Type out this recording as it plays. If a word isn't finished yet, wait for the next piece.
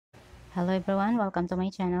Hello everyone, welcome to my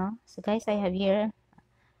channel. So guys, I have here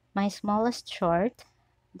my smallest short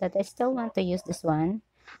that I still want to use this one.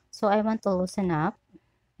 So I want to loosen up,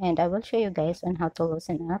 and I will show you guys on how to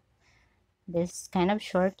loosen up this kind of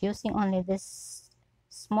short using only this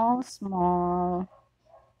small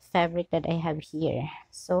fabric that I have here.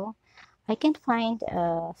 So I can find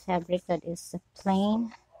a fabric that is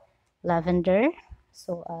plain lavender.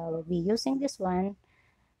 So I will be using this one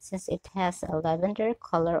since it has a lavender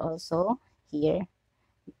color also here.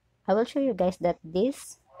 I will show you guys that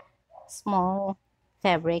this small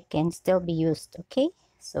fabric can still be used, okay?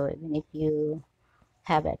 So even if you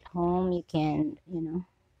have at home, you can,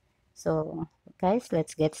 so guys,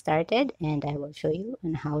 let's get started, and I will show you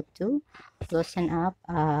on how to loosen up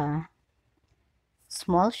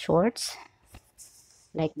small shorts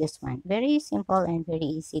like this one. Very simple and very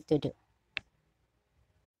easy to do.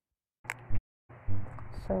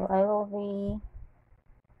 So I will be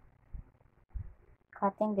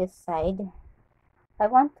cutting this side. I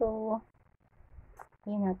want to,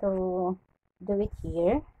 to do it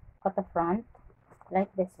here at the front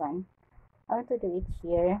like this one. I want to do it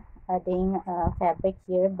here, adding fabric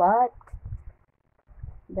here, but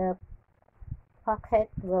the pocket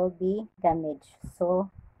will be damaged, so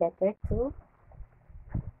better to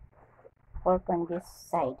work on this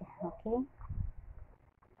side. Okay,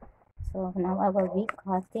 so now I will be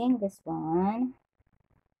cutting this one.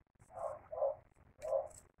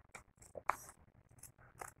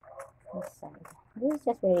 This side. This is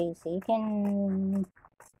just very easy.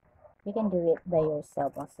 You can do it by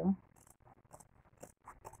yourself also.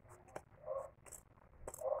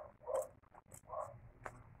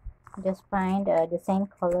 Just find the same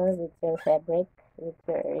color with your fabric, with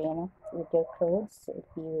your with your clothes if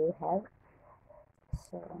you have.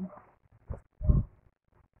 So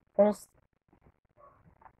first,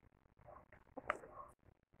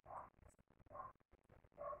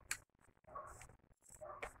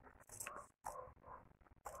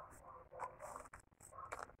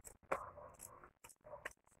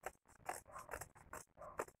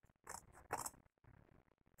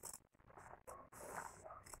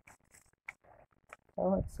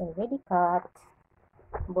 so it's already cut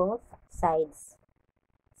both sides.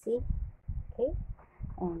 See, okay,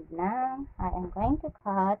 and now I am going to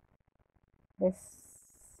cut this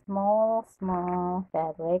small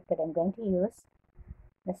fabric that I'm going to use,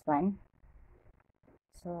 this one.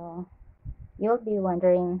 So you'll be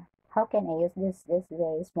wondering, how can I use this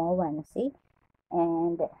very small one? See,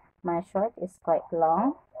 and my short is quite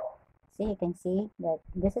long. See, you can see that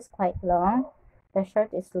this is quite long. The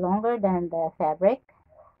shirt is longer than the fabric,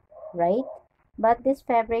 right? But this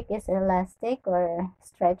fabric is elastic or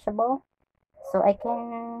stretchable, so I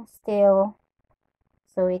can still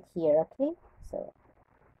sew it here. Okay, so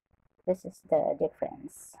this is the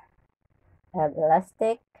difference. I have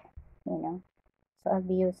elastic, so I'll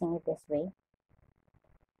be using it this way.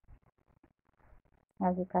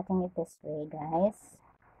 I'll be cutting it this way, guys.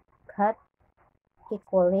 Cut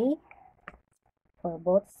equally for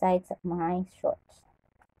both sides of my shorts.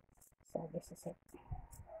 So this is it.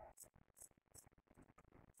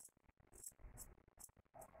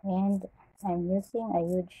 And I'm using a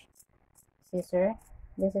huge scissor.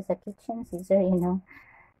 This is a kitchen scissor,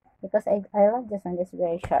 because I love this one. It's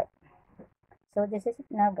very sharp. So this is it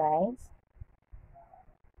now, guys.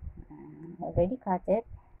 I already cut it,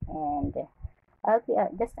 and I'll be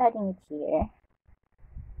just adding it here.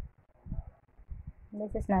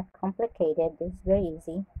 This is not complicated. This is very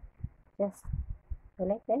easy. Just go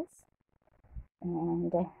like this,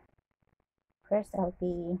 and first I'll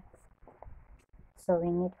be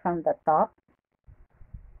sewing it from the top.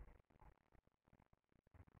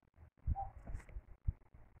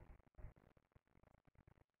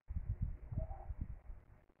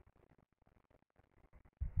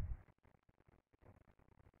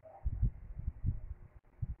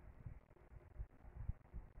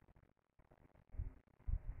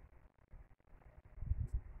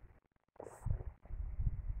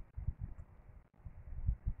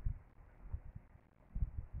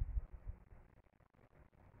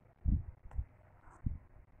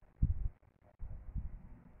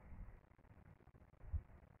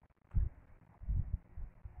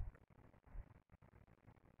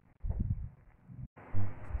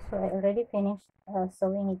 So I already finished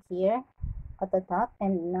sewing it here at the top,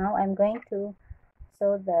 and now I'm going to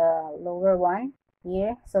sew the lower one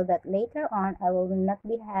here, so that later on I will not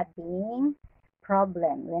be having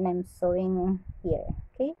problem when I'm sewing here.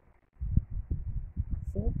 Okay,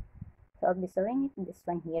 see, so I'll be sewing it this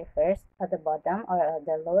one here first at the bottom, or at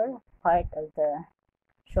the lower part of the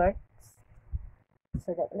shorts,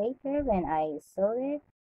 so that later when I sew it,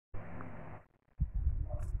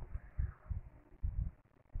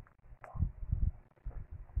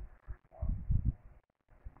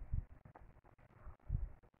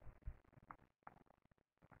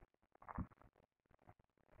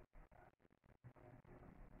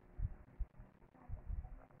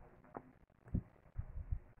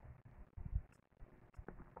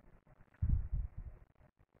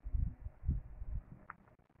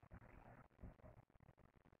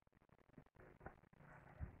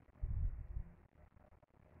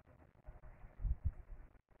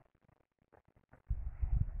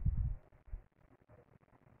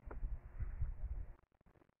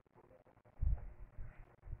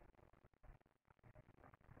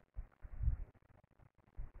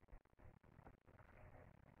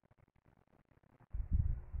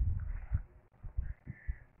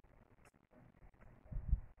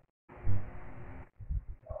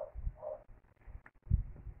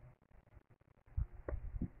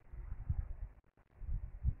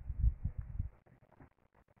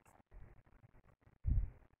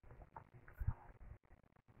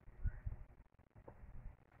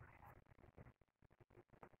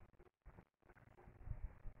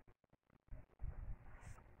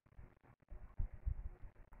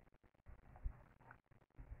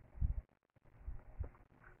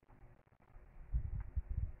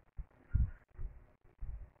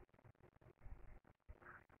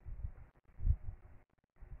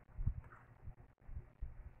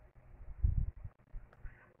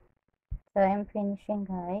 I'm finishing,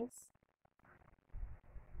 guys,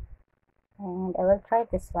 and I will try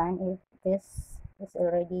this one if this is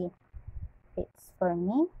already fits for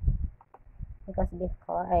me, because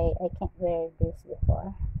before I can't wear this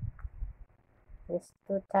before. It's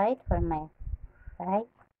too tight for my thigh,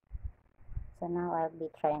 so now I'll be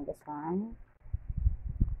trying this one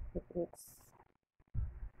if it's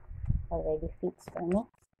already fits for me.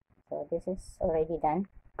 So this is already done.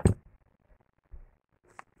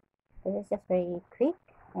 This is just very quick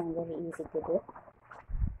and very easy to do.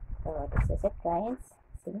 So this is it, guys.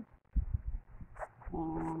 See,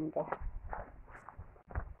 and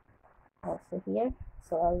also here.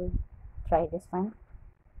 So I'll try this one.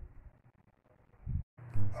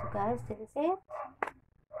 So guys, this is it.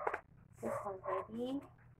 It's already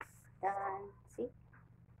done. See,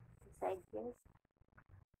 the side here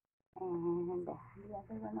and the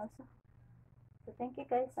other one also. So thank you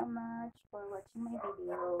guys so much for watching my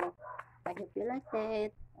video. I hope you liked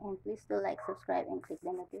it, and please do like, subscribe, and click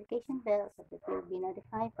the notification bell so that you'll be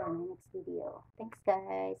notified for my next video. Thanks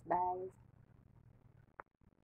guys, bye.